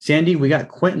Sandy, we got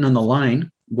Quentin on the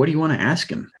line. What do you want to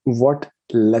ask him? What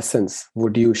lessons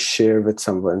would you share with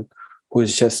someone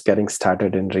who's just getting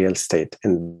started in real estate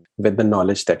and with the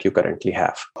knowledge that you currently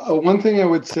have? One thing I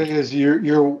would say is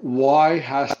your why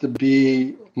has to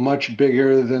be much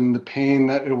bigger than the pain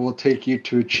that it will take you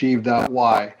to achieve that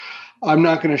why. I'm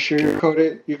not going to sugarcoat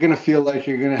it. You're going to feel like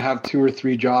you're going to have 2 or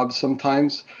 3 jobs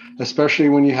sometimes, especially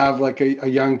when you have like a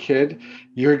young kid.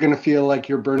 You're going to feel like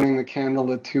you're burning the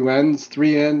candle at 2 ends,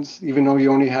 3 ends, even though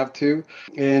you only have 2.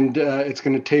 And it's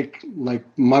going to take like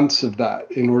months of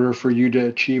that in order for you to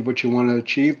achieve what you want to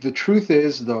achieve. The truth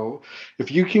is, though, if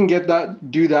you can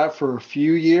do that for a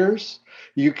few years,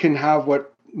 you can have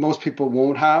what most people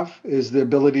won't have, is the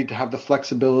ability to have the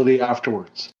flexibility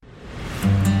afterwards.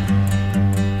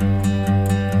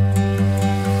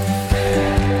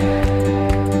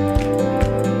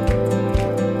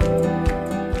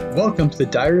 Welcome to the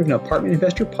Diary of an Apartment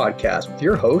Investor podcast with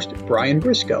your host, Brian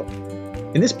Briscoe.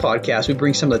 In this podcast, we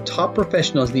bring some of the top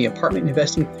professionals in the apartment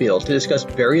investing field to discuss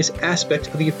various aspects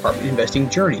of the apartment investing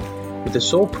journey with the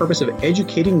sole purpose of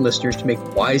educating listeners to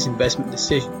make wise investment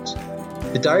decisions.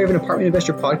 The Diary of an Apartment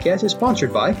Investor podcast is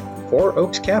sponsored by Four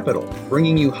Oaks Capital,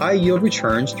 bringing you high-yield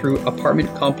returns through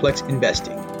apartment complex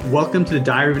investing. Welcome to the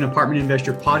Diary of an Apartment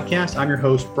Investor podcast. I'm your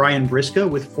host, Brian Briscoe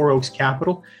with Four Oaks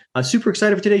Capital. Super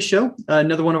excited for today's show.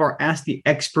 Another one of our Ask the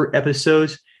Expert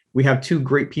episodes. We have 2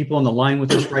 great people on the line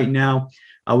with us right now.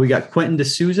 We got Quentin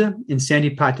D'Souza and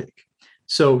Sandy Patek.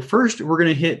 So first, we're going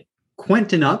to hit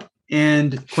Quentin up.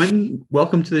 And Quentin,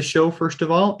 welcome to the show, first of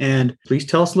all. And please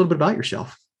tell us a little bit about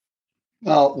yourself.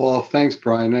 Well, thanks,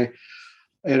 Brian.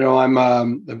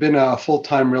 I've been a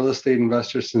full-time real estate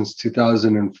investor since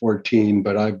 2014,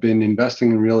 but I've been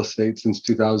investing in real estate since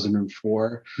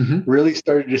 2004. Really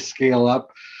started to scale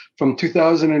up. From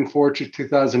 2004 to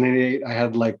 2008, I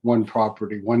had like one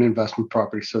investment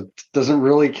property. So it doesn't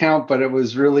really count, but it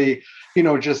was really,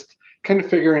 just kind of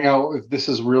figuring out if this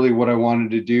is really what I wanted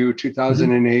to do.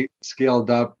 2008 scaled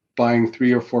up, buying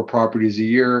 3 or 4 properties a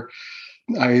year.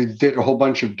 I did a whole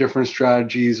bunch of different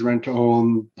strategies, rent to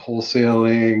own,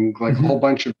 wholesaling, a whole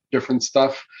bunch of different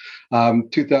stuff.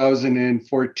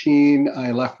 2014,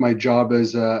 I left my job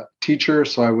as a teacher.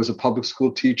 So I was a public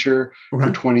school teacher for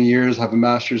 20 years, have a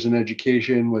master's in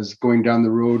education, was going down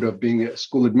the road of being a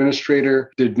school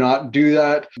administrator. Did not do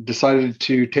that. Decided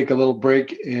to take a little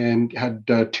break and had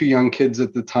 2 young kids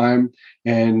at the time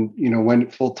and,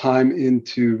 went full time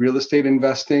into real estate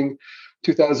investing.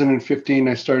 2015,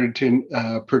 I started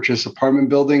to purchase apartment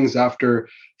buildings after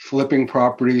flipping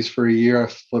properties for a year. I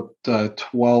flipped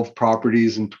 12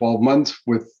 properties in 12 months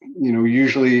with,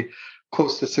 usually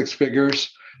close to 6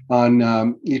 figures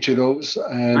on each of those.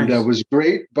 And that was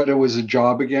great, but it was a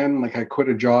job again. Like I quit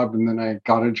a job and then I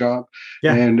got a job.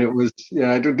 And it was,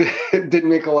 it didn't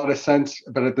make a lot of sense.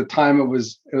 But at the time it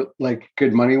was like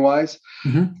good money wise.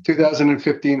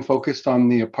 2015 focused on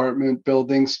the apartment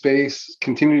building space,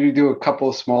 continued to do a couple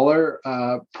of smaller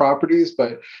properties,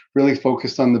 but really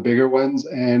focused on the bigger ones.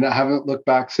 And I haven't looked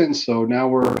back since. So now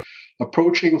we're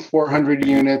approaching 400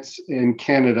 units in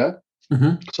Canada.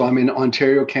 So I'm in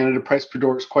Ontario, Canada. Price per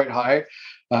door is quite high.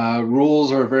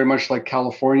 Rules are very much like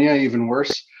California, even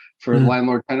worse for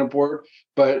landlord-tenant board,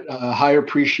 but high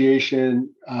appreciation.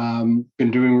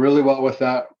 Been doing really well with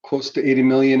that. Close to 80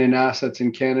 million in assets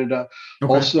in Canada.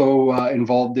 Also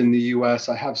involved in the U.S.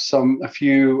 I have a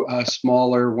few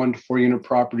smaller 1 to 4 unit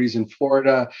properties in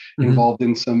Florida. Involved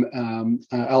in some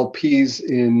LPs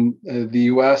in the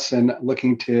U.S. and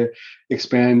looking to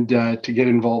expand to get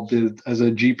involved as a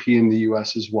GP in the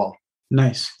U.S. as well.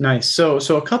 Nice. So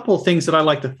a couple of things that I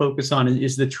like to focus on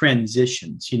is the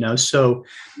transitions, So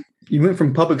you went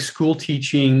from public school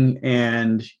teaching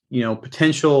and, you had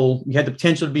the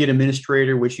potential to be an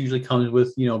administrator, which usually comes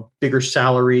with, bigger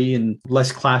salary and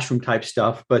less classroom type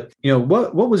stuff. But,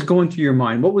 what was going through your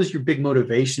mind? What was your big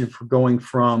motivation for going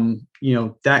from,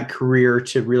 that career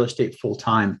to real estate full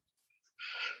time?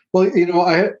 Well,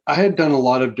 I had done a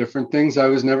lot of different things. I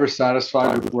was never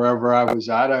satisfied with wherever I was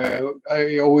at.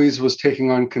 I always was taking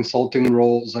on consulting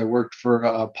roles. I worked for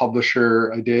a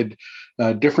publisher. I did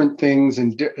different things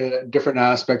in different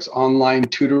aspects, online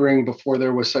tutoring before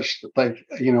there was such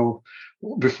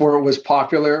before it was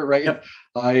popular, right? Yep.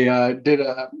 I did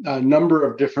a number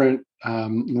of different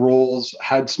roles,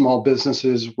 had small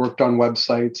businesses, worked on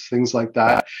websites, things like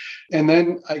that. And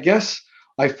then I guess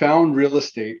I found real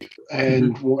estate.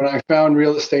 And when I found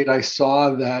real estate, I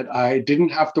saw that I didn't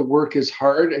have to work as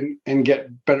hard and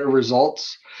get better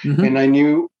results. And I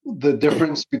knew the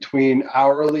difference between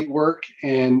hourly work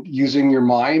and using your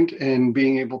mind and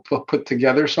being able to put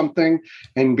together something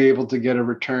and be able to get a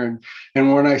return.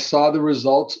 And when I saw the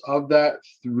results of that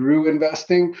through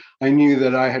investing, I knew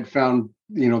that I had found,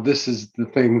 this is the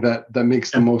thing that makes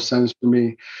the most sense for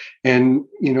me. And,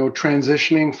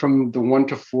 transitioning from the 1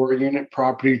 to 4 unit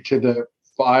property to the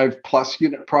 5+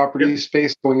 unit property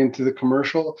space going into the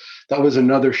commercial, that was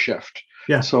another shift.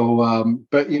 Yeah. So,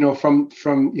 but from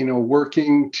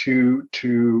working to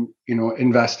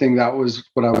investing, that was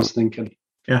what I was thinking.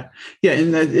 Yeah, yeah,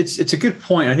 and it's a good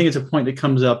point. I think it's a point that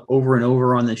comes up over and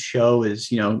over on this show.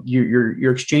 Is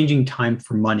you're exchanging time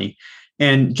for money,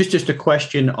 and just a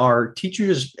question: are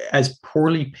teachers as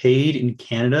poorly paid in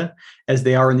Canada as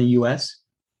they are in the U.S.?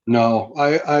 No,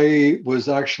 I was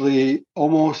actually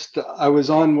I was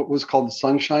on what was called the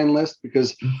Sunshine List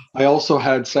because I also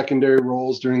had secondary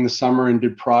roles during the summer and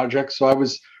did projects. So I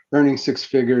was earning 6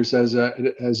 figures as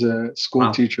a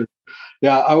school teacher.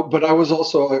 Yeah, but I was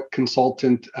also a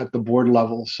consultant at the board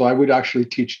level. So I would actually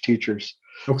teach teachers.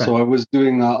 Okay. So I was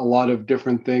doing a lot of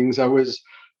different things. I was,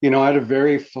 I had a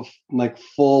very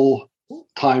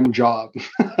full-time job.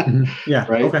 Yeah.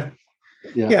 Right. Okay.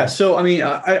 Yeah. So, I mean,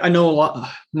 I know a lot.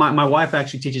 My wife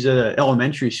actually teaches at an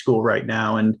elementary school right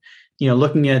now. And,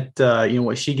 looking at,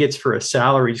 what she gets for a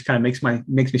salary just kind of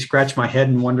makes me scratch my head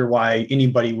and wonder why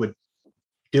anybody would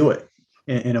do it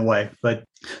in a way. But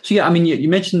so, yeah, I mean, you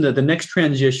mentioned that the next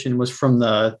transition was from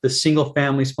the single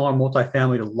family, smaller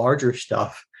multifamily to larger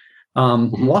stuff.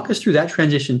 Walk us through that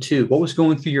transition too. What was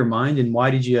going through your mind and why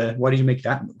did you make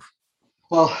that move?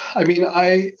 Well, I mean,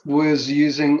 I was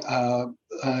using,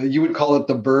 you would call it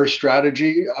the BRRRR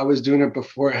strategy. I was doing it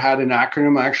before it had an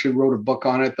acronym. I actually wrote a book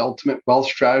on it, The Ultimate Wealth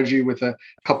Strategy, with a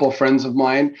couple of friends of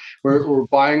mine. We're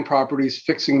buying properties,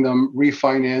 fixing them,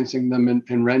 refinancing them,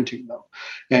 and renting them.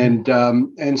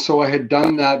 And so I had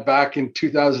done that back in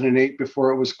 2008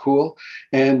 before it was cool.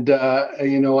 And,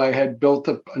 I had built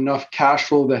up enough cash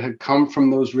flow that had come from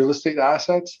those real estate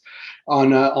assets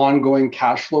on an ongoing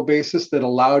cash flow basis that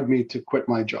allowed me to quit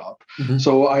my job. Mm-hmm.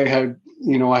 So I had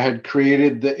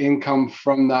created the income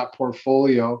from that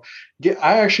portfolio.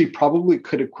 I actually probably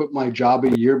could have quit my job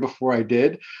a year before I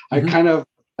did. Mm-hmm.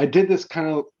 I did this kind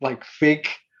of like fake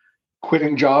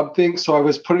quitting job thing. So I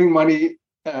was putting money,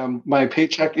 my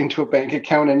paycheck into a bank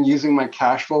account and using my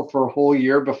cash flow for a whole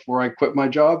year before I quit my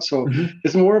job. So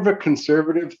it's more of a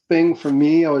conservative thing for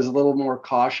me. I was a little more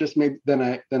cautious maybe than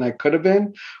I could have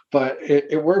been, but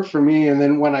it worked for me. And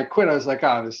then when I quit, I was like,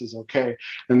 this is okay.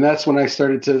 And that's when I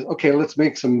started to, let's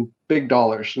make some big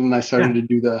dollars. And I started to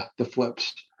do the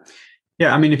flips.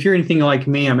 Yeah. I mean, if you're anything like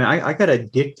me, I mean, I got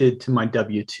addicted to my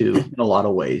W-2 in a lot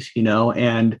of ways,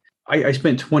 and I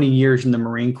spent 20 years in the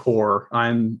Marine Corps.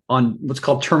 I'm on what's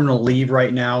called terminal leave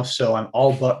right now, so I'm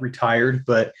all but retired.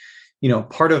 But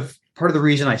part of the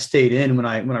reason I stayed in when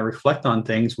I reflect on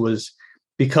things was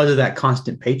because of that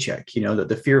constant paycheck.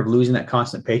 The fear of losing that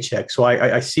constant paycheck. So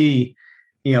I see,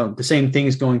 the same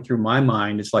things going through my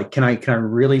mind. It's like, can I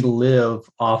really live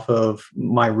off of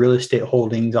my real estate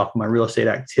holdings, off of my real estate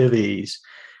activities?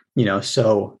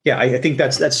 So yeah, I think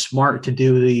that's smart to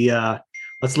do the.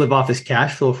 Let's live off this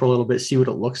cash flow for a little bit, see what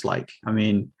it looks like. I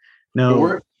mean,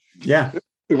 It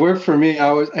worked for me.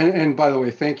 And by the way,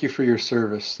 thank you for your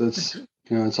service. That's,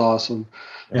 it's awesome.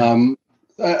 Yeah.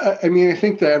 I mean, I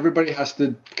think that everybody has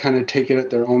to kind of take it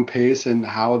at their own pace and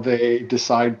how they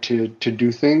decide to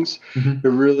do things. Mm-hmm.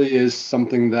 It really is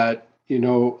something that,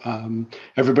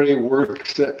 everybody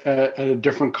works at a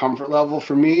different comfort level.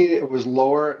 For me, it was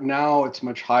lower. Now it's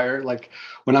much higher. Like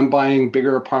when I'm buying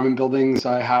bigger apartment buildings,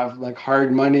 I have like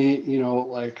hard money,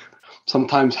 like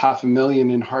sometimes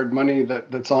 $500,000 in hard money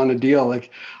that's on a deal.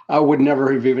 Like I would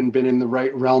never have even been in the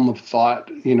right realm of thought,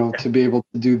 to be able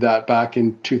to do that back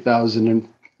in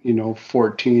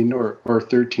 2014 or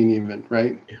 13 even,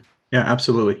 right? Yeah,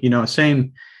 absolutely.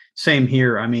 Same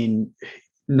here. I mean,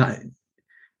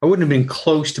 I wouldn't have been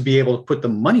close to be able to put the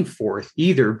money forth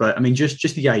either. But I mean,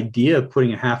 just the idea of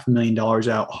putting $500,000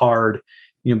 out hard,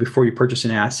 before you purchase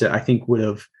an asset, I think would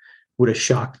have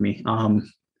shocked me. I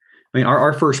mean,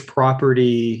 our first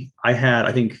property, I had,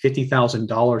 I think,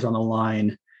 $50,000 on the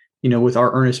line, with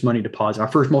our earnest money deposit, our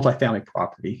first multifamily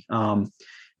property.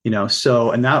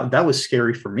 So, and that was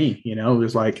scary for me. It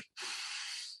was like,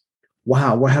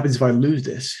 wow, what happens if I lose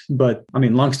this? But I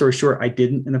mean, long story short, I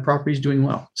didn't, and the property is doing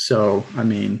well. So, I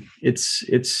mean, it's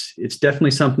definitely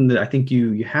something that I think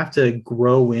you have to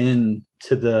grow in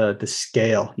to the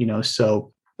scale,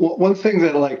 so. Well, one thing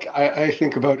that I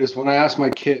think about is when I ask my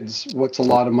kids, what's a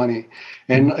lot of money?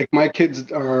 And like my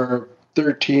kids are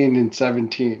 13 and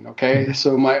 17. Okay. Mm-hmm.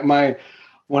 So my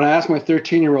when I ask my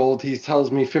 13-year-old, he tells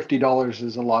me $50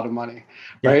 is a lot of money,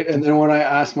 right? And then when I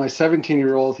ask my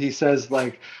 17-year-old, he says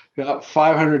like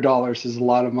 $500 is a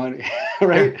lot of money,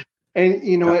 right? Yeah. And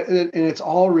and it's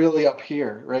all really up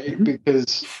here, right? Mm-hmm.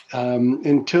 Because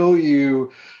until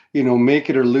you make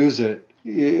it or lose it,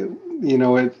 it's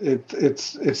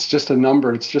just a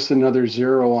number. It's just another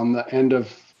zero on the end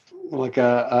of like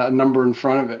a number in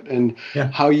front of it. And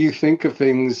how you think of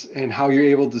things and how you're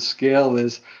able to scale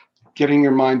is getting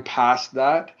your mind past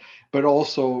that, but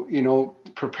also,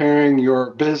 preparing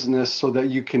your business so that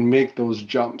you can make those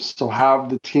jumps. So have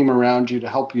the team around you to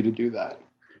help you to do that.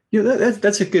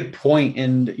 That's a good point.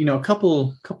 And, a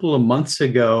couple of months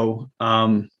ago,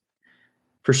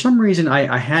 for some reason,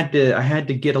 I had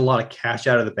to get a lot of cash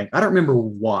out of the bank. I don't remember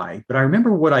why, but I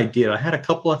remember what I did. I had a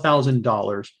couple of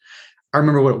 $1,000s. I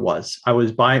remember what it was.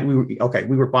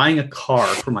 We were buying a car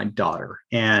for my daughter,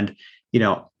 and,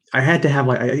 I had to have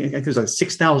I think it was a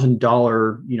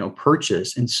 $6,000,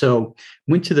 purchase. And so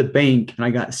went to the bank and I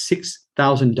got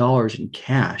 $6,000 in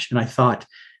cash. And I thought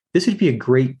this would be a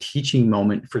great teaching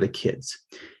moment for the kids.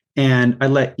 And I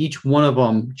let each one of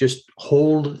them just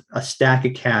hold a stack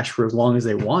of cash for as long as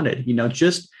they wanted,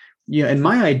 and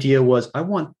my idea was I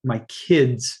want my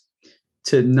kids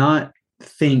to not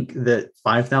think that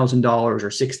 $5,000 or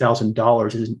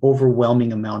 $6,000 is an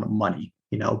overwhelming amount of money,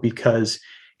 because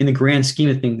in the grand scheme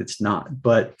of things, it's not.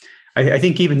 But I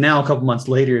think even now, a couple months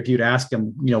later, if you'd ask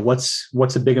them,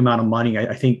 what's a big amount of money,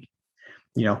 I think,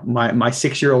 my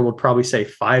 6-year-old would probably say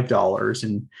 $5,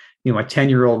 and my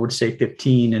 10-year-old would say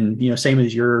 15, and same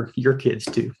as your kids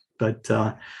do. But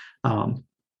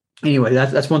anyway,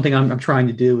 that's one thing I'm trying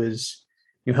to do is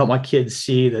help my kids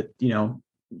see that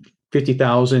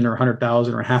 50,000 or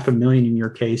 100,000 or $500,000 in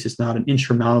your case is not an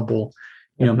insurmountable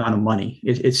amount of money.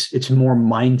 It's more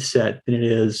mindset than it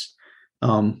is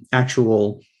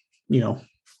actual a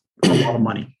lot of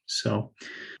money. So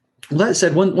that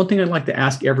said, one thing I'd like to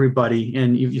ask everybody,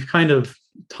 and you've kind of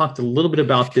talked a little bit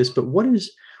about this, but what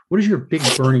is your big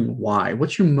burning why?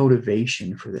 What's your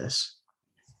motivation for this?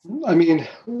 I mean,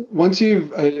 once you've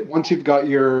got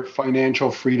your financial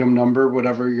freedom number,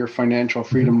 whatever your financial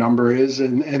freedom number is,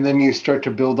 and then you start to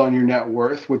build on your net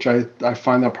worth, which I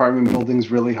find the apartment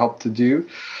buildings really help to do.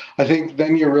 I think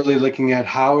then you're really looking at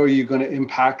how are you going to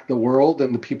impact the world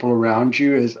and the people around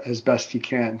you as best you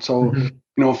can. So,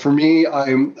 for me,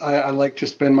 I like to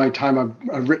spend my time.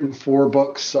 I've written 4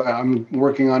 books. I'm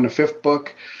working on a 5th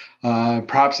book.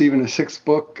 Perhaps even a 6th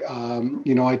book.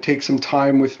 I take some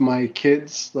time with my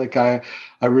kids. Like I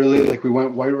really like, we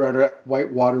went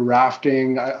whitewater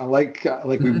rafting. I like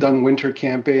we've done winter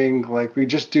camping. Like we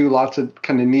just do lots of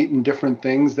kind of neat and different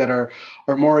things that are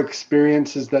more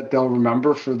experiences that they'll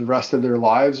remember for the rest of their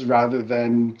lives, rather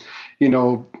than,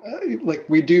 like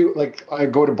we do, like I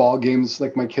go to ball games,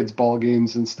 like my kids' ball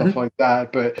games and stuff like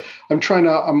that. But I'm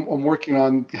working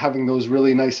on having those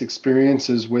really nice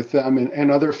experiences with them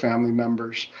and other family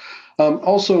members.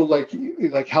 Also,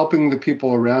 like helping the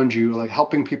people around you, like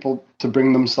helping people to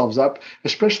bring themselves up,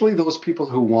 especially those people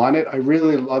who want it. I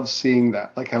really love seeing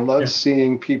that. Like I love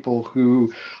seeing people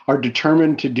who are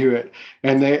determined to do it.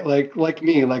 And they like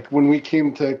me, like when we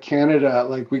came to Canada,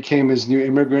 like we came as new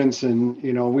immigrants, and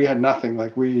we had nothing.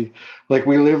 Like we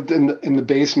lived in the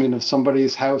basement of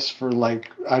somebody's house for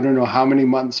like I don't know how many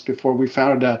months before we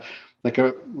found a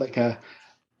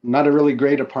not a really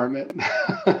great apartment,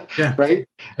 right?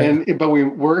 But we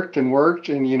worked, and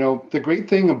the great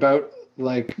thing about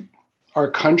like our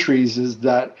countries is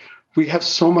that we have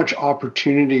so much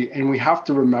opportunity, and we have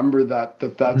to remember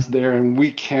that's there, and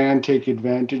we can take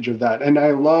advantage of that. And I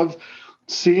love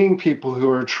seeing people who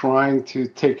are trying to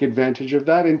take advantage of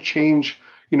that and change,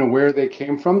 where they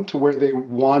came from to where they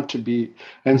want to be.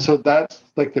 And so that's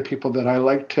like the people that I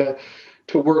like to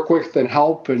work with and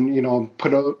help, and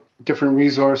put out different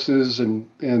resources and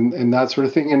that sort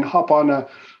of thing, and hop on a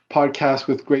podcast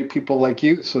with great people like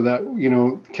you so that,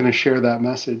 can share that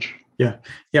message. Yeah.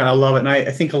 I love it. And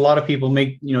I think a lot of people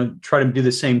try to do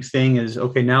the same thing as,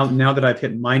 okay, now that I've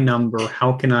hit my number,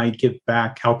 how can I give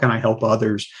back? How can I help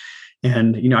others?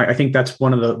 And, I think that's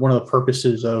one of the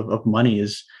purposes of money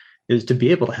is to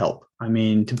be able to help. I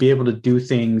mean, to be able to do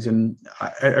things. And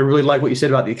I really like what you said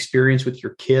about the experience with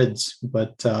your kids.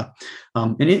 But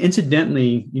and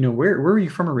incidentally, where are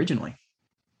you from originally?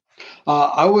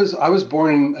 I was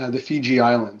born in the Fiji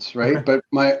Islands, right? Okay.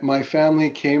 But my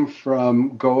family came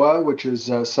from Goa, which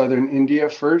is southern India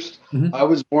first. I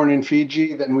was born in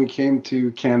Fiji, then we came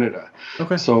to Canada.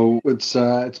 Okay. So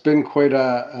it's been quite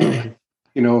a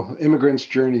immigrant's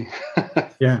journey.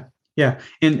 Yeah. Yeah.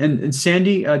 And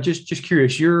Sandy, just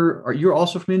curious, you're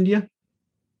also from India?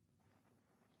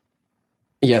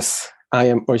 Yes, I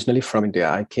am originally from India.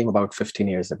 I came about 15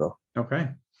 years ago. Okay.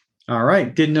 All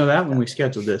right. Didn't know that when we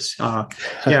scheduled this. Yeah,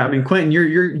 I mean, Quentin,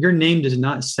 your name does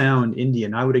not sound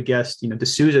Indian. I would have guessed,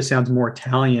 D'Souza sounds more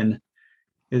Italian,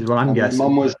 is what I'm guessing.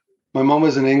 My mom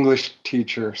was an English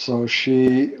teacher, so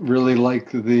she really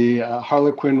liked the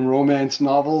Harlequin romance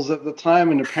novels at the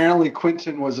time, and apparently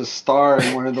Quentin was a star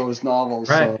in one of those novels.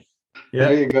 Right. So Yeah.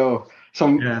 there you go.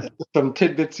 Some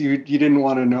tidbits you didn't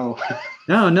want to know.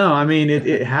 No. I mean,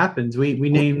 it happens. We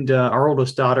named our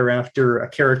oldest daughter after a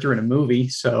character in a movie,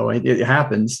 so it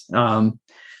happens. Yeah.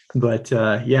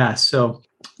 So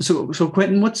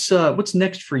Quentin, what's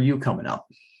next for you coming up?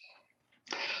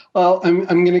 Well, I'm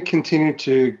going to continue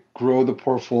to grow the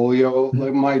portfolio. Mm-hmm.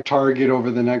 Like my target over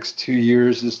the next 2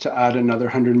 years is to add another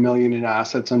 100 million in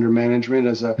assets under management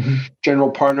as a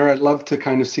general partner. I'd love to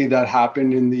kind of see that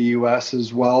happen in the US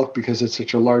as well because it's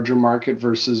such a larger market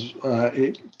versus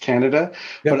Canada.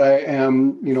 Yep. But I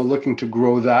am, looking to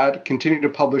grow that. Continue to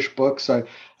publish books. I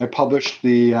published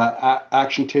the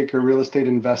Action Taker Real Estate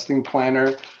Investing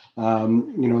Planner,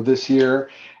 this year.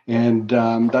 And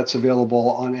that's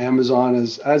available on Amazon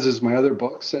as is my other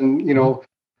books. And,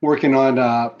 working on,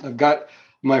 I've got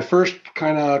my first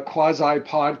kind of quasi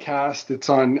podcast. It's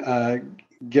on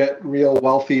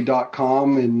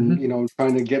getrealwealthy.com and,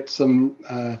 trying to get some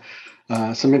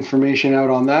information out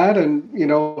on that. And,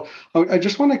 I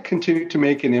just want to continue to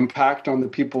make an impact on the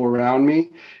people around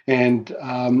me and,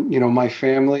 my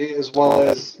family, as well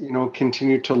as,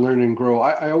 continue to learn and grow.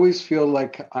 I always feel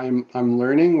like I'm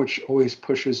learning, which always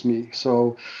pushes me.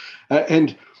 So,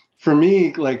 and for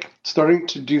me, like starting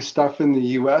to do stuff in the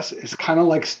US is kind of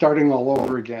like starting all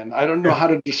over again. I don't know how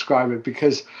to describe it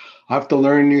because I have to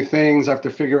learn new things. I have to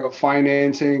figure out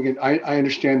financing, and I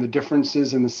understand the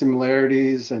differences and the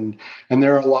similarities, and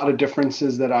there are a lot of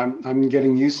differences that I'm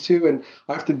getting used to, and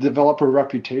I have to develop a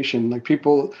reputation. Like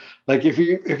people, like if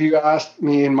you asked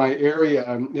me in my area,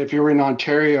 if you were in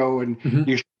Ontario and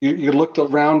you looked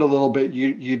around a little bit,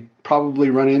 you'd probably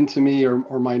run into me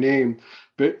or my name.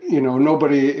 But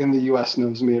nobody in the U.S.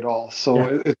 knows me at all,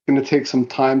 so it's going to take some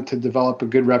time to develop a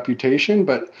good reputation.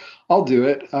 But I'll do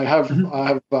it. I have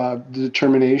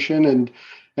determination and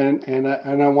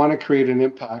I want to create an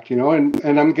impact, and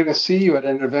I'm going to see you at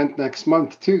an event next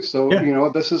month too. So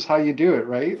this is how you do it,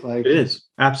 right? Like it is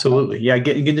absolutely,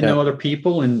 getting to know other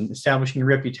people and establishing a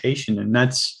reputation, and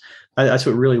that's what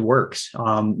really works.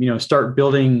 Start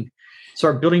building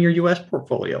your U.S.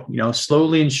 portfolio.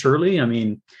 Slowly and surely. I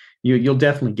mean. You'll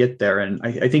definitely get there. And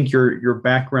I think your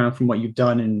background from what you've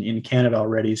done in Canada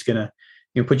already is going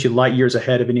to put you light years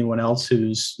ahead of anyone else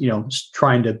who's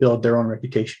trying to build their own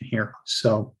reputation here.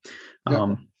 So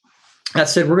that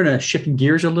said, we're going to shift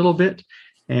gears a little bit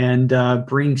and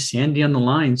bring Sandy on the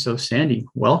line. So Sandy,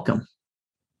 welcome.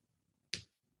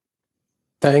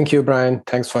 Thank you, Brian.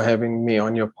 Thanks for having me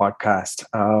on your podcast.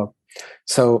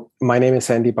 So my name is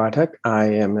Sandy Pathak. I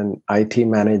am an IT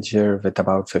manager with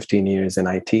about 15 years in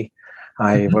IT.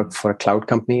 I work for a cloud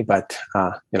company, but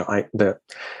I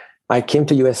came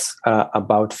to US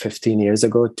about 15 years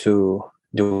ago to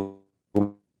do my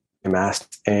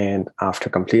master's, and after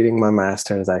completing my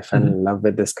master's, I fell in love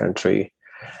with this country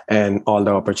and all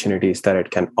the opportunities that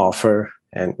it can offer,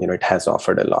 and it has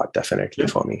offered a lot, definitely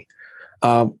for me.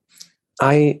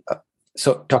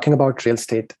 So talking about real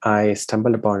estate, I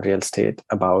stumbled upon real estate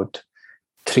about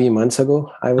 3 months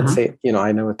ago, I would say.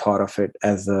 I never thought of it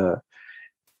as a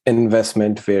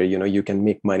investment where, you can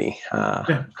make money.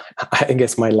 I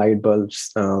guess my light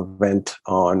bulbs went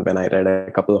on when I read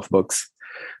a couple of books,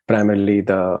 primarily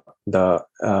the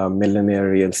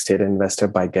Millionaire Real Estate Investor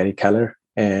by Gary Keller.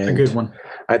 And a good one.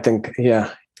 I think,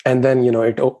 And then,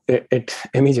 it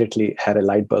immediately had a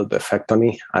light bulb effect on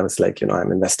me. I was like,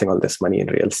 I'm investing all this money in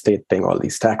real estate, paying all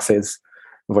these taxes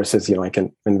versus, I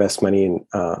can invest money in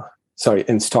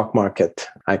stock market.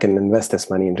 I can invest this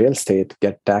money in real estate,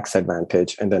 get tax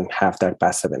advantage, and then have that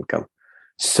passive income.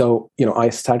 So, I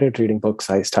started reading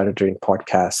books. I started reading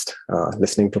podcasts,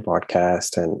 listening to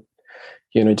podcasts, and,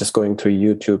 just going through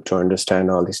YouTube to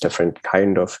understand all these different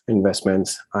kind of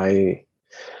investments. I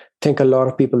think a lot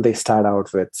of people, they start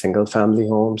out with single family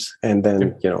homes, and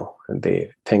then they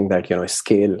think that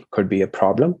scale could be a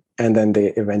problem, and then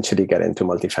they eventually get into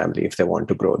multifamily if they want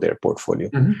to grow their portfolio.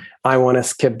 I want to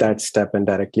skip that step and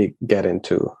directly get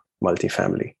into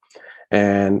multifamily.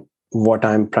 And what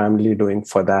I'm primarily doing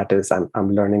for that is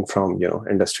I'm learning from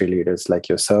industry leaders like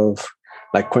yourself,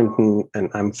 like Quentin, and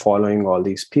I'm following all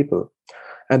these people.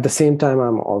 At the same time,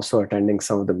 I'm also attending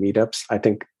some of the meetups. I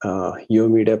think your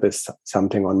meetup is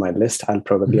something on my list. I'll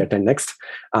probably attend next.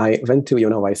 I went to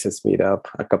Vice's meetup,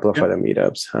 a couple of other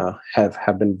meetups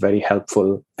have been very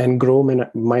helpful and grow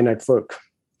my network.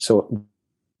 So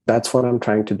that's what I'm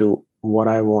trying to do. What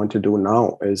I want to do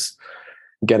now is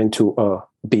get into a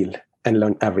deal and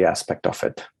learn every aspect of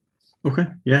it. Okay.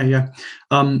 Yeah.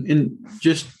 And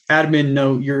just admin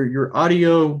note, your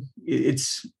audio,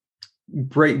 it's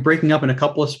breaking up in a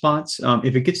couple of spots.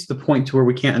 If it gets to the point to where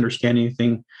we can't understand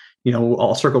anything,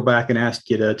 I'll circle back and ask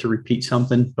you to repeat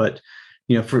something. But,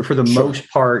 for the most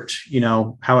part,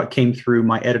 how it came through,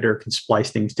 my editor can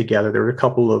splice things together. There were a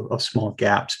couple of small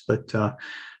gaps, but,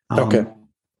 okay.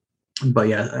 But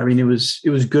yeah, I mean, it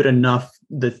was good enough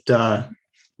that,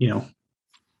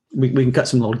 we can cut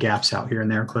some little gaps out here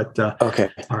and there, but, okay.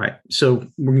 All right. So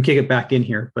we're gonna kick it back in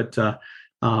here, but,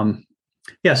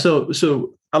 yeah,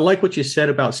 so I like what you said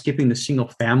about skipping the single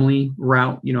family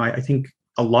route. I think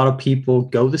a lot of people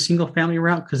go the single family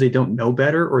route because they don't know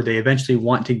better, or they eventually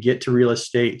want to get to real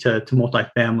estate, to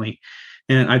multifamily.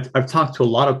 And I've talked to a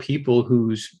lot of people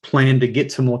whose plan to get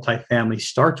to multifamily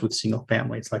starts with single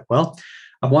family. It's like, well,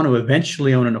 I want to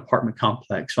eventually own an apartment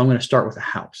complex, so I'm going to start with a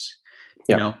house.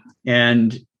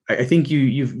 And I think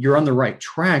you're on the right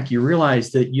track. You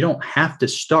realize that you don't have to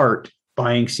start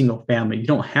buying single family. You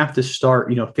don't have to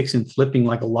start, fix and flipping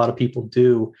like a lot of people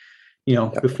do,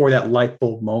 before that light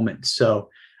bulb moment. So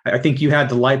I think you had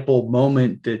the light bulb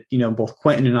moment that, both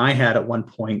Quentin and I had at one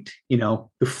point,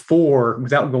 before,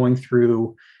 without going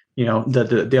through,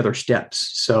 the other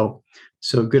steps. So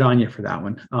good on you for that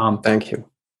one. Thank you.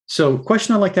 So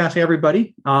question I'd like to ask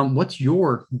everybody, what's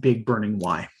your big burning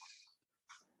why?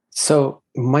 So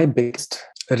my biggest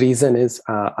reason is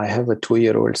I have a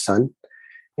 2-year-old son.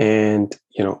 And,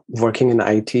 working in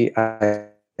IT, I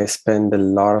spend a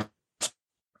lot of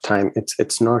time.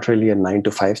 It's not really a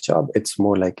 9-to-5 job. It's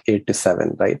more like 8 to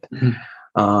 7, right?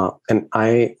 Mm-hmm. And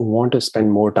I want to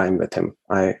spend more time with him.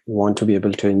 I want to be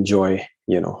able to enjoy,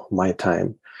 my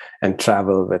time and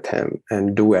travel with him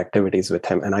and do activities with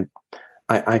him. And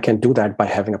I can do that by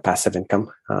having a passive income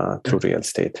through real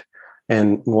estate.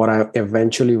 And what I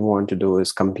eventually want to do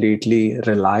is completely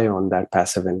rely on that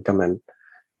passive income and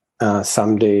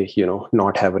someday,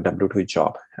 not have a W-2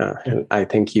 job. I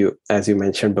think as you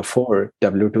mentioned before,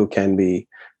 W-2 can be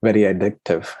very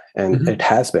addictive, and it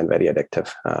has been very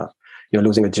addictive.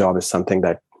 Losing a job is something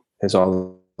that is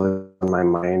all on my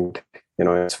mind.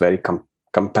 It's very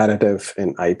competitive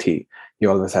in IT.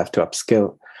 You always have to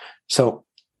upskill. So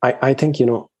I think,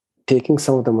 taking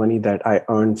some of the money that I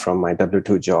earned from my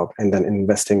W-2 job and then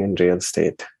investing in real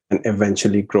estate and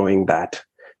eventually growing that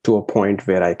to a point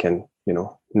where I can,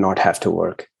 not have to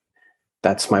work.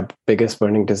 That's my biggest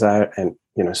burning desire. And,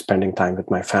 spending time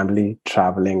with my family,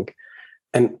 traveling.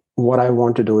 And what I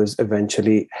want to do is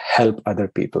eventually help other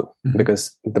people,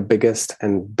 because the biggest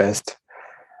and best,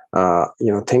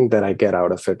 thing that I get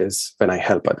out of it is when I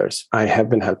help others. I have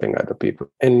been helping other people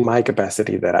in my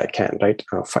capacity that I can, right?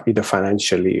 Either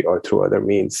financially or through other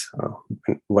means,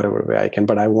 in whatever way I can.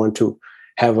 But I want to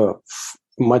have a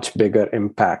much bigger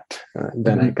impact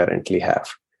than I currently have.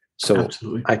 So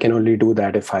absolutely. I can only do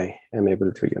that if I am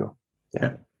able to,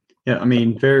 Yeah. I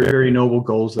mean, very, very noble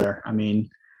goals there. I mean,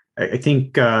 I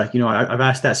think, I've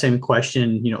asked that same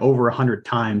question, over 100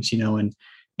 times, and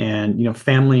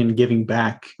family and giving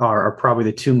back are probably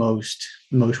the two most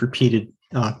repeated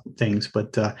things,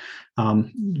 but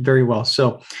very well.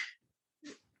 So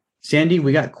Sandy,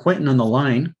 we got Quentin on the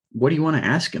line. What do you want to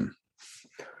ask him?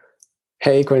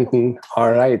 Hey, Quentin.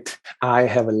 All right. I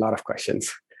have a lot of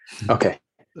questions. Okay.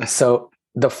 So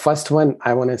the first one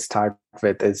I want to start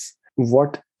with is,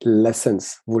 what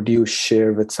lessons would you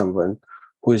share with someone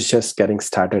who's just getting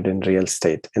started in real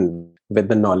estate and with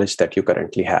the knowledge that you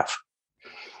currently have?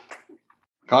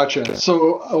 Gotcha.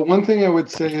 So one thing I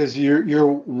would say is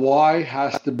your why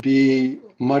has to be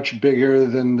much bigger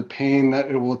than the pain that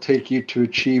it will take you to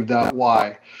achieve that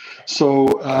why.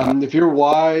 So if your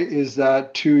why is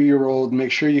that 2-year-old,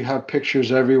 make sure you have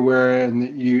pictures everywhere and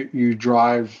that you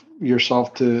drive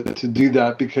yourself to do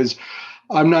that, because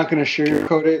I'm not going to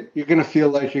sugarcoat it. You're going to feel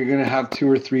like you're going to have 2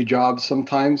 or 3 jobs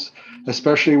sometimes,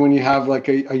 especially when you have like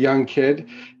a young kid.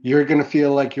 You're going to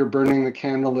feel like you're burning the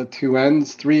candle at 2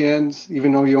 ends, 3 ends,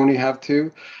 even though you only have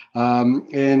 2.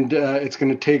 And it's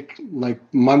going to take like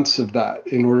months of that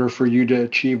in order for you to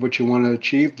achieve what you want to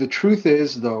achieve. The truth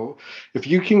is, though, if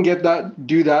you can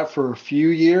do that for a few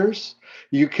years,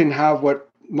 you can have what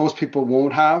most people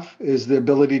won't have is the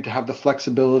ability to have the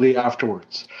flexibility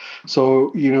afterwards.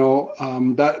 So,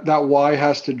 that why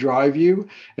has to drive you.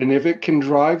 And if it can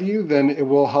drive you, then it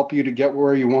will help you to get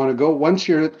where you want to go. Once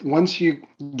you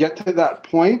get to that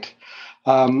point,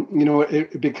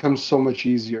 it becomes so much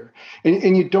easier.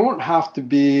 And you don't have to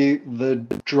be the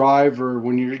driver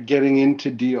when you're getting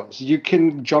into deals. You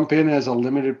can jump in as a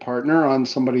limited partner on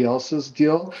somebody else's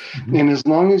deal. Mm-hmm. And as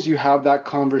long as you have that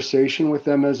conversation with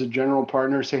them as a general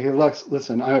partner, say, hey,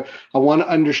 listen, I want to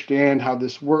understand how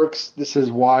this works. This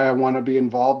is why I want to be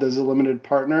involved as a limited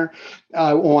partner.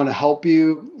 I want to help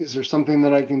you. Is there something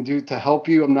that I can do to help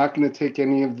you? I'm not going to take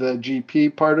any of the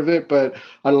GP part of it, but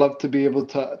I'd love to be able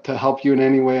to help you in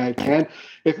any way I can.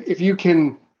 If you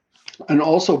can, and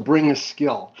also bring a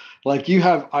skill. Like you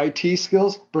have IT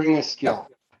skills, bring a skill.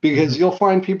 Because you'll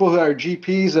find people who are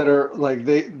GPs that are like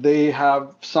they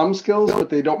have some skills, but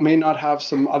they may not have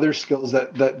some other skills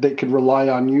that they could rely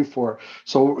on you for.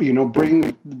 So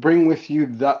bring with you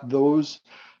those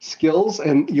skills,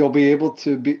 and you'll be able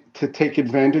to take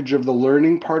advantage of the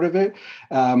learning part of it,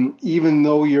 even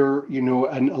though you're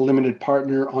a limited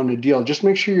partner on a deal. Just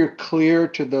make sure you're clear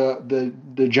to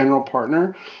the general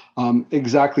partner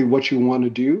exactly what you want to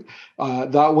do.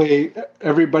 That way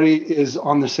everybody is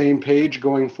on the same page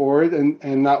going forward,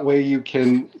 and that way you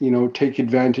can take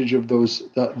advantage of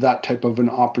that type of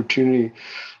an opportunity.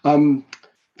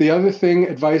 The other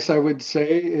advice I would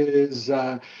say is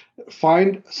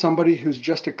find somebody who's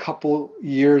just a couple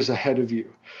years ahead of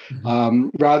you,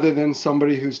 rather than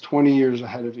somebody who's 20 years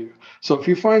ahead of you. So if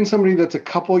you find somebody that's a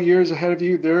couple years ahead of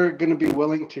you, they're going to be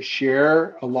willing to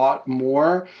share a lot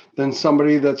more than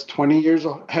somebody that's 20 years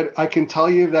ahead. I can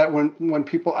tell you that when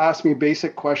people ask me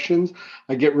basic questions,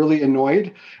 I get really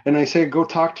annoyed, and I say, go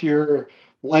talk to your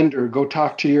lender, go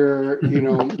talk to your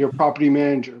your property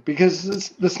manager, because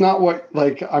that's not what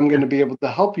I'm going to be able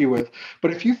to help you with. But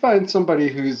if you find somebody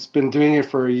who's been doing it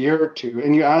for a year or two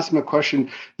and you ask them a question,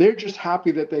 they're just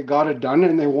happy that they got it done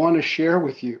and they want to share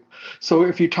with you. So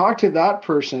if you talk to that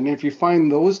person, if you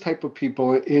find those type of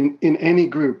people in any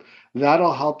group,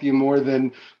 that'll help you more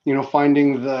than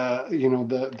finding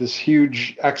this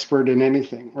huge expert in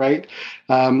anything, right?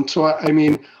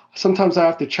 Sometimes I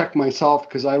have to check myself,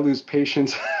 because I lose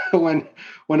patience when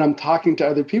I'm talking to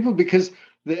other people, because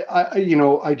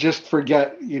I just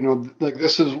forget,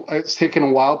 it's taken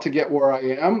a while to get where I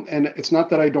am. And it's not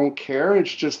that I don't care.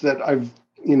 It's just that I've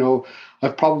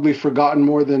probably forgotten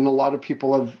more than a lot of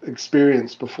people have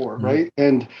experienced before. Mm-hmm. Right.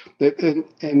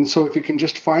 And so if you can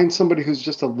just find somebody who's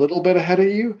just a little bit ahead of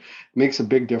you, it makes a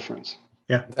big difference.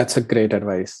 Yeah. That's a great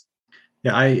advice.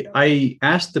 Yeah, I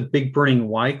asked the big burning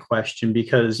why question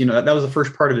because, that was the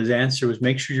first part of his answer, was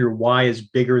make sure your why is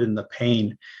bigger than the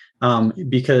pain.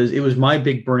 Because it was my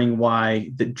big burning why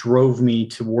that drove me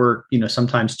to work,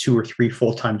 sometimes 2 or 3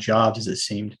 full-time jobs, as it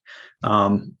seemed.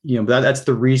 That's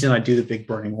the reason I do the big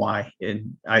burning why.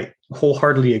 And I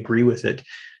wholeheartedly agree with it.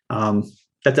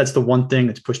 That's the one thing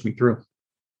that's pushed me through.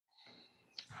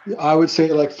 I would say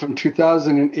from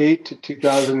 2008 to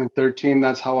 2013,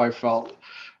 that's how I felt.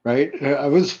 Right.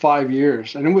 It was 5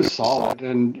 years and it was solid.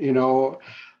 And,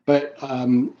 but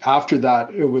after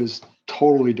that, it was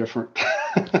totally different.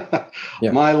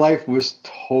 Yeah. My life was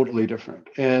totally different,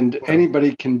 and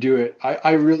anybody can do it.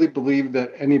 I really believe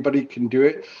that anybody can do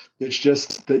it. It's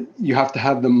just that you have to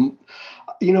have them.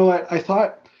 I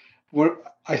thought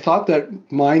that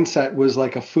mindset was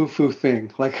like a foo-foo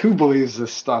thing. Like, who believes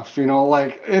this stuff?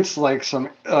 It's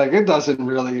it doesn't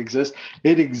really exist.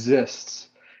 It exists.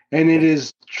 And it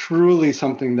is truly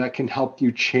something that can help you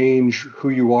change who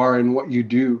you are and what you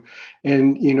do.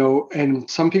 And, and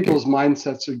some people's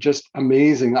mindsets are just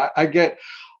amazing.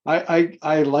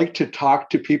 I like to talk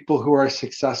to people who are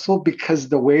successful, because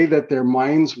the way that their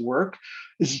minds work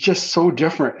is just so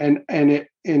different, and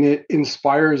it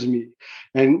inspires me.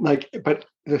 And but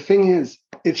the thing is,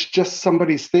 it's just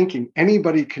somebody's thinking.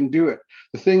 Anybody can do it.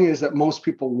 The thing is that most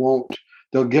people won't.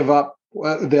 They'll give up.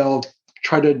 They'll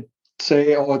try to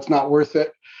say, oh, it's not worth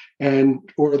it,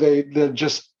 or they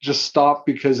just stop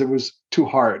because it was too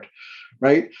hard,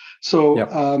 right? So yep.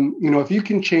 If you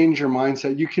can change your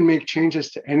mindset, you can make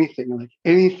changes to anything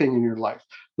in your life,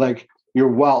 like your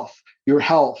wealth, your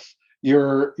health,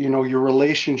 your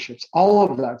relationships, all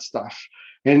of that stuff.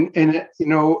 And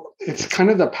it's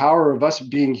kind of the power of us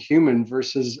being human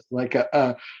versus like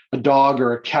a dog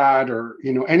or a cat or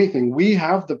anything. We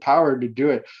have the power to do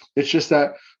it. It's just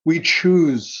that we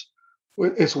choose.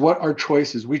 It's what our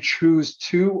choice is. We choose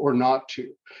to or not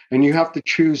to. And you have to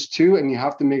choose to, and you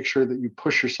have to make sure that you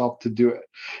push yourself to do it.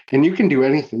 And you can do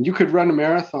anything. You could run a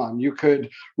marathon. You could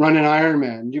run an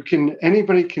Ironman.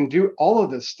 Anybody can do all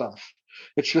of this stuff.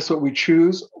 It's just what we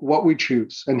choose,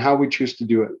 and how we choose to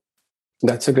do it.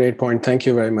 That's a great point. Thank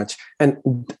you very much. And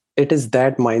it is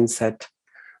that mindset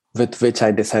with which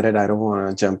I decided I don't want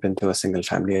to jump into a single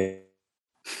family.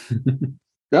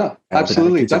 Yeah,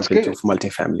 absolutely. That's good. Into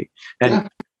multifamily. And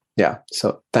yeah,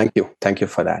 so thank you. Thank you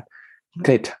for that.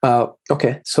 Great.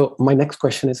 Okay. So my next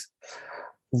question is,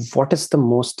 what is the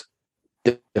most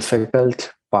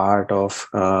difficult part of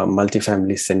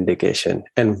multifamily syndication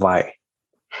and why?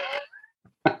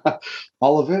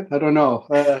 All of it? I don't know.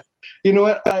 You know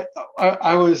what?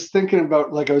 I was thinking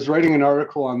about, like, I was writing an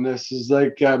article on this, is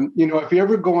like, you know, if you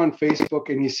ever go on Facebook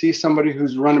and you see somebody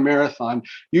who's run a marathon,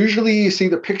 usually you see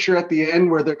the picture at the end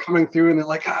where they're coming through and they're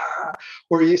like,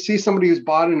 or you see somebody who's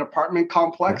bought an apartment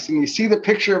complex and you see the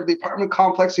picture of the apartment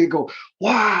complex and you go,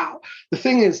 wow. The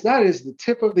thing is, that is the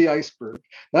tip of the iceberg.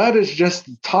 That is just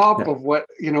the top of what,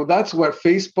 you know, that's what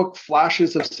Facebook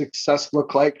flashes of success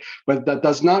look like, but that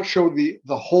does not show the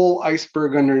whole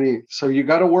iceberg underneath. So you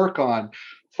got to work on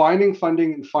finding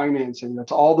funding and financing.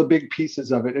 That's all the big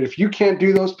pieces of it. And if you can't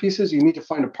do those pieces, you need to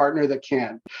find a partner that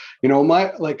can. You know,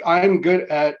 I'm good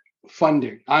at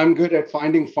funding. I'm good at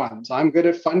finding funds. I'm good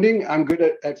at funding. I'm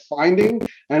good at finding,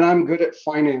 and I'm good at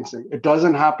financing. It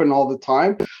doesn't happen all the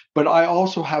time, but I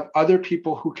also have other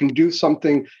people who can do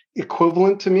something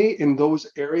equivalent to me in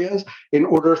those areas in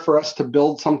order for us to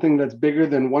build something that's bigger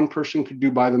than one person could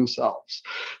do by themselves.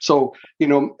 So, you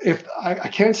know, if I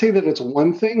can't say that it's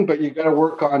one thing, but you got to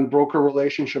work on broker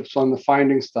relationships on the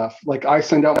finding stuff. Like, I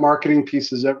send out marketing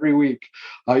pieces every week.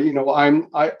 You know,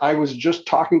 I was just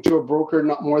talking to a broker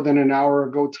not more than an hour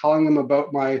ago, telling them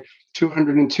about my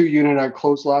 202 unit I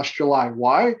closed last July.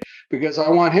 Why? Because I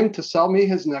want him to sell me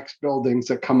his next buildings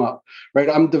that come up, right?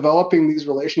 I'm developing these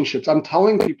relationships. I'm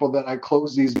telling people that I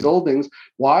close these buildings.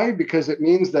 Why? Because it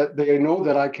means that they know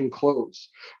that I can close,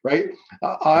 right?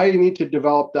 I need to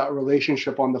develop that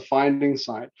relationship on the finding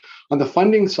side. On the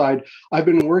funding side, I've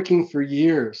been working for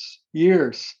years,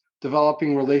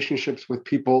 developing relationships with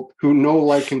people who know,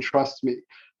 like, and trust me,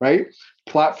 right?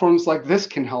 Platforms like this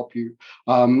can help you,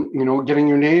 you know, getting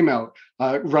your name out,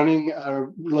 running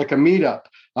like a meetup,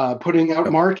 putting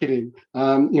out marketing,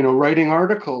 you know, writing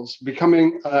articles,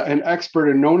 becoming an expert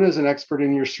and known as an expert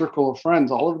in your circle of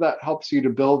friends. All of that helps you to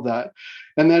build that.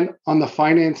 And then on the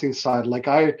financing side, like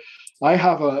I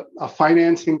have a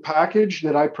financing package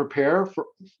that I prepare for,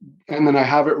 and then I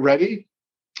have it ready.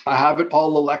 I have it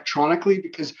all electronically,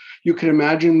 because you can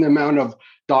imagine the amount of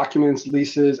documents,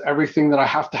 leases, everything that I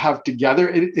have to have together.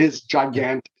 It is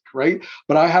gigantic, right?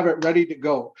 But I have it ready to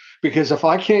go, because if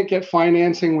I can't get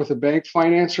financing with a bank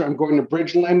financer, I'm going to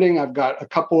bridge lending. I've got a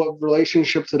couple of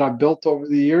relationships that I've built over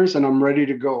the years, and I'm ready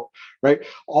to go, right?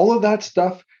 All of that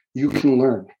stuff you can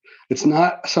learn. It's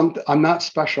not something, I'm not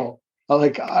special.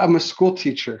 Like, I'm a school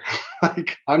teacher.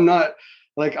 Like, I'm not,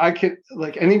 like, I can,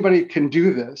 like, anybody can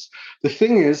do this. The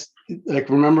thing is, like,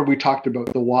 remember we talked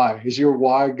about the why. Is your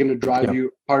why going to drive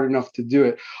you hard enough to do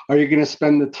it? Are you going to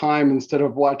spend the time, instead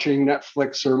of watching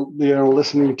Netflix or, you know,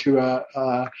 listening to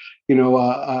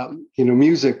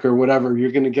music or whatever,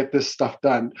 you're going to get this stuff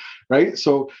done, right?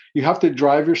 So you have to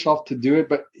drive yourself to do it.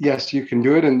 But yes, you can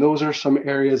do it, and those are some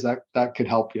areas that could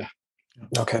help you.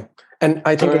 Okay. And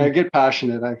I think I get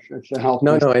passionate. I can't help.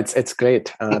 No, it's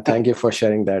great. Thank you for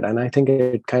sharing that. And I think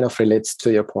it kind of relates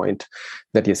to your point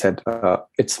that you said,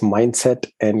 it's mindset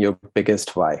and your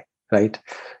biggest why, right?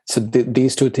 So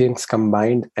these two things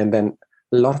combined, and then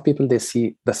a lot of people, they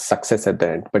see the success at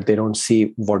the end, but they don't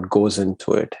see what goes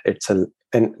into it.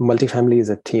 And multifamily is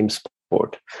a team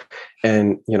sport,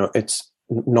 and, you know, it's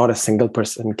not a single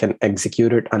person can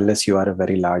execute it unless you are a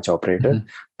very large operator,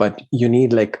 but you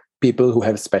need, like, people who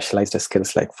have specialized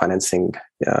skills like financing,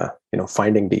 you know,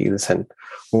 finding deals and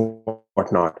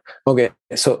whatnot. Okay,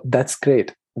 so that's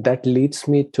great. That leads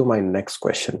me to my next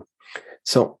question.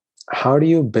 So how do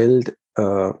you build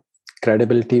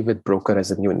credibility with broker as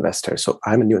a new investor? So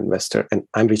I'm a new investor and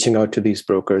I'm reaching out to these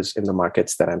brokers in the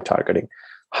markets that I'm targeting.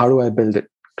 How do I build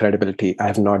credibility? I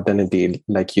have not done a deal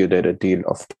like you did, a deal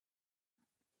of.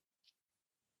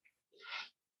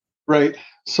 Right.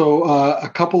 So a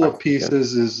couple of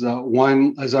pieces is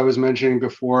one, as I was mentioning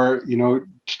before, you know,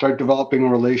 start developing a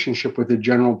relationship with a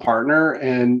general partner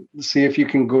and see if you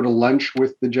can go to lunch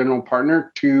with the general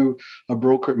partner to a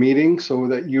broker meeting, so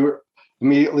that you're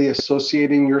immediately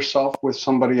associating yourself with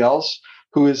somebody else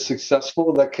who is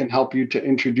successful that can help you to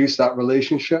introduce that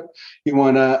relationship. You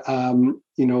want to,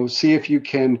 you know, see if you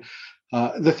can.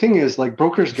 The thing is, like,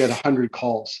 brokers get 100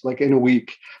 calls like in a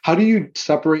week. How do you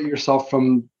separate yourself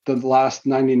from the last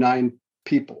 99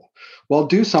 people? Well,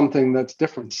 do something that's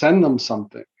different. Send them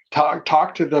something,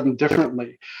 talk to them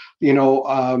differently.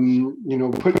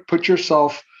 Put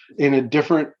yourself in a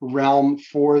different realm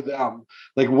for them.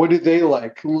 Like, what do they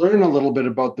like? Learn a little bit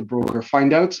about the broker.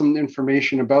 Find out some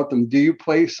information about them. Do you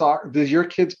play soccer? Does your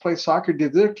kids play soccer? Do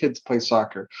their kids play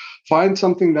soccer? Find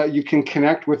something that you can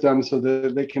connect with them so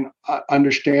that they can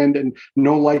understand and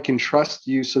know, like, and trust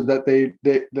you, so that they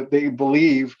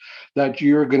believe that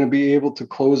you're going to be able to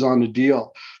close on a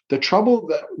deal. The trouble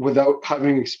that without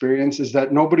having experience is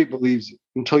that nobody believes you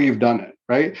until you've done it,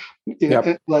 right?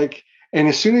 Yep. And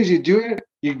as soon as you do it,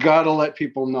 you got to let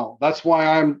people know. That's why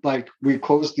I'm like, we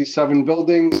closed these 7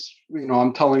 buildings.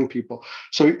 I'm telling people.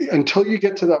 So until you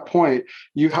get to that point,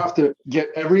 you have to get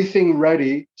everything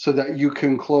ready so that you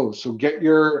can close. So get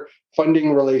your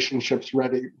funding relationships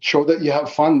ready. Show that you have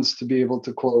funds to be able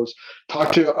to close.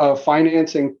 Talk to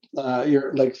financing.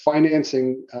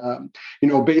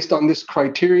 Based on this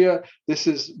criteria, this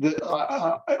is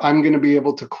I'm going to be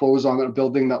able to close on a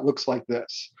building that looks like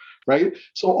this. Right.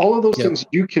 So all of those things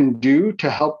you can do to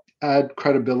help add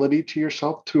credibility to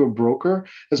yourself, to a broker,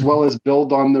 as well as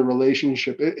build on the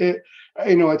relationship.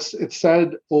 It's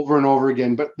said over and over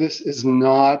again, but this is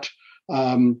not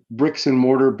bricks and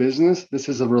mortar business. This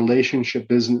is a relationship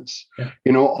business.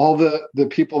 Yeah. All the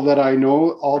people that I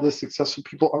know, all the successful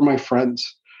people are my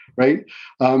friends. Right.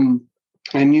 And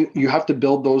you have to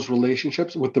build those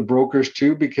relationships with the brokers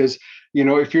too, because,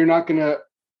 if you're not going to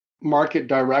market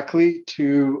directly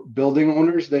to building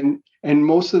owners, then, and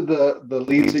most of the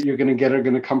leads that you're going to get are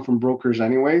going to come from brokers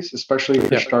anyways, especially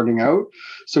if you're starting out.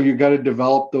 So you got to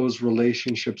develop those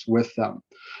relationships with them,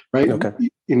 right? Okay.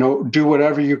 Do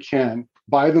whatever you can,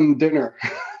 buy them dinner,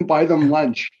 buy them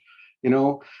lunch,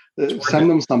 send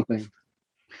them something,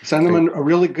 send them a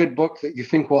really good book that you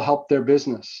think will help their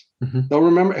business. Mm-hmm. They'll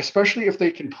remember, especially if they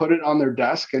can put it on their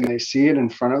desk and they see it in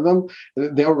front of them,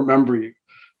 they'll remember you.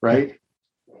 Right.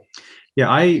 Yeah,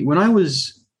 when I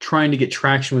was trying to get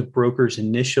traction with brokers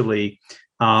initially,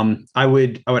 I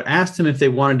would ask them if they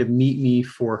wanted to meet me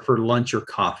for lunch or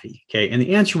coffee. Okay, and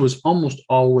the answer was almost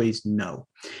always no,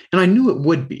 and I knew it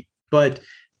would be, but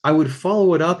I would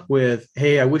follow it up with,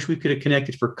 "Hey, I wish we could have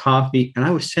connected for coffee," and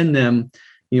I would send them,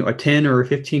 a $10 or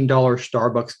 $15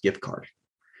 Starbucks gift card.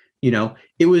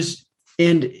 It was,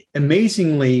 and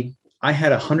amazingly, I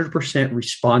had 100%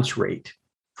 response rate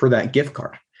for that gift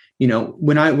card.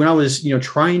 When I was,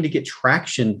 trying to get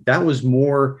traction, that was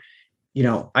more,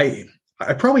 I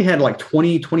probably had like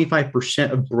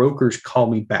 25% of brokers call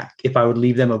me back if I would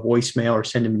leave them a voicemail or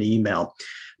send them an email.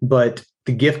 But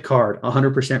the gift card,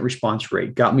 100% response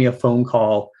rate, got me a phone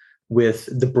call with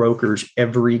the brokers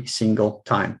every single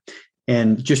time.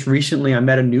 And just recently I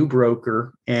met a new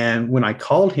broker, and when I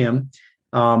called him,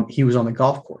 he was on the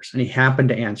golf course and he happened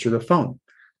to answer the phone.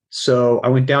 So I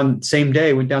went down to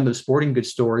the sporting goods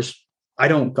stores. I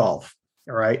don't golf.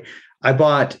 All right. I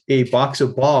bought a box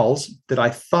of balls that I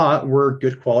thought were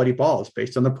good quality balls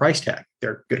based on the price tag.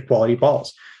 They're good quality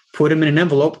balls. Put them in an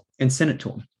envelope and sent it to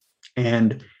him.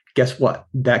 And guess what?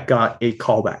 That got a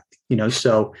callback.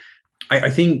 So I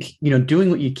think, doing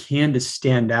what you can to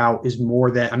stand out is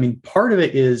more than, part of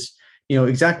it is,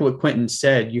 exactly what Quentin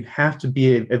said. You have to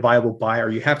be a viable buyer.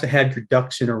 You have to have your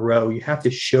ducks in a row. You have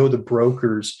to show the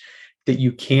brokers that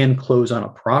you can close on a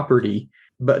property.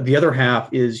 But the other half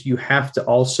is you have to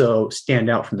also stand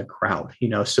out from the crowd.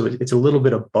 So it's a little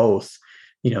bit of both.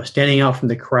 Standing out from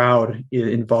the crowd, it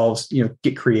involves,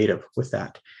 get creative with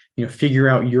that. Figure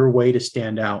out your way to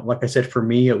stand out. Like I said, for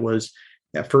me, it was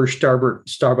that first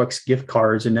Starbucks gift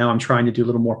cards, and now I'm trying to do a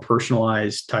little more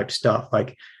personalized type stuff,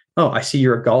 like, oh, I see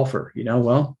you're a golfer,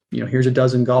 here's a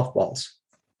dozen golf balls.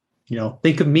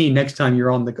 Think of me next time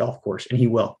you're on the golf course, and he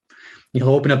will. He'll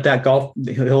open up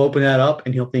he'll open that up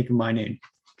and he'll think of my name.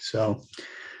 So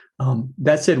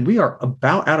that said, we are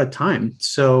about out of time.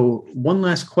 So one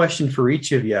last question for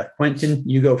each of you. Quentin,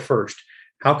 you go first.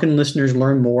 How can listeners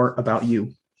learn more about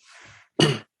you?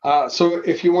 So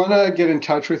if you want to get in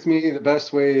touch with me, the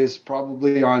best way is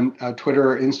probably on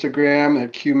Twitter or Instagram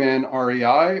at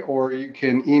QManREI, or you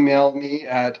can email me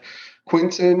at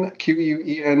Quentin,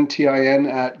 QUENTIN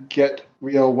at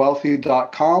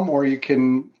getrealwealthy.com, or you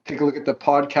can take a look at the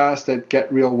podcast at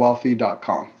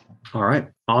getrealwealthy.com. All right.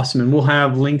 Awesome. And we'll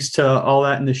have links to all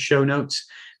that in the show notes.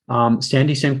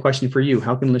 Sandy, same question for you.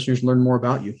 How can listeners learn more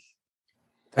about you?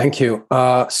 Thank you.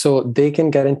 So they can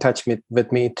get in touch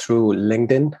with me through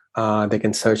LinkedIn. They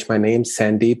can search my name,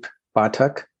 Sandeep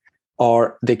Pathak,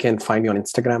 or they can find me on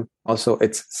Instagram. Also,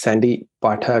 it's Sandy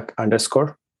Pathak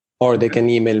 _, or they can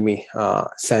email me,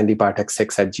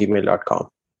 sandypathak6@gmail.com.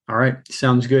 All right.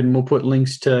 Sounds good. And we'll put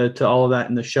links to all of that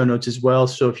in the show notes as well.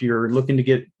 So if you're looking to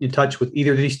get in touch with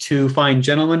either of these two fine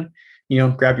gentlemen,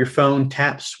 grab your phone,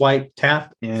 tap, swipe,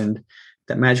 tap, and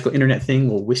that magical internet thing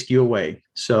will whisk you away.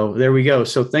 So there we go.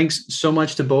 So thanks so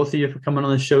much to both of you for coming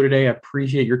on the show today. I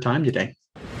appreciate your time today.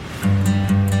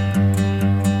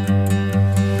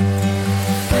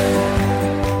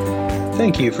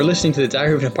 Thank you for listening to the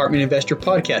Diary of an Apartment Investor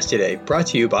podcast today, brought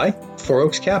to you by Four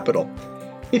Oaks Capital.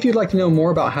 If you'd like to know more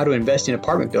about how to invest in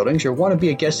apartment buildings or want to be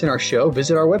a guest in our show,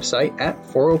 visit our website at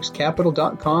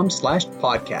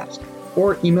fouroakscapital.com/podcast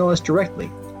or email us directly.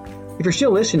 If you're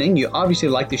still listening, you obviously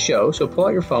like the show, so pull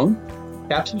out your phone,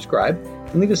 tap subscribe,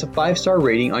 and leave us a 5-star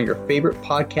rating on your favorite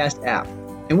podcast app.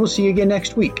 And we'll see you again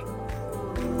next week.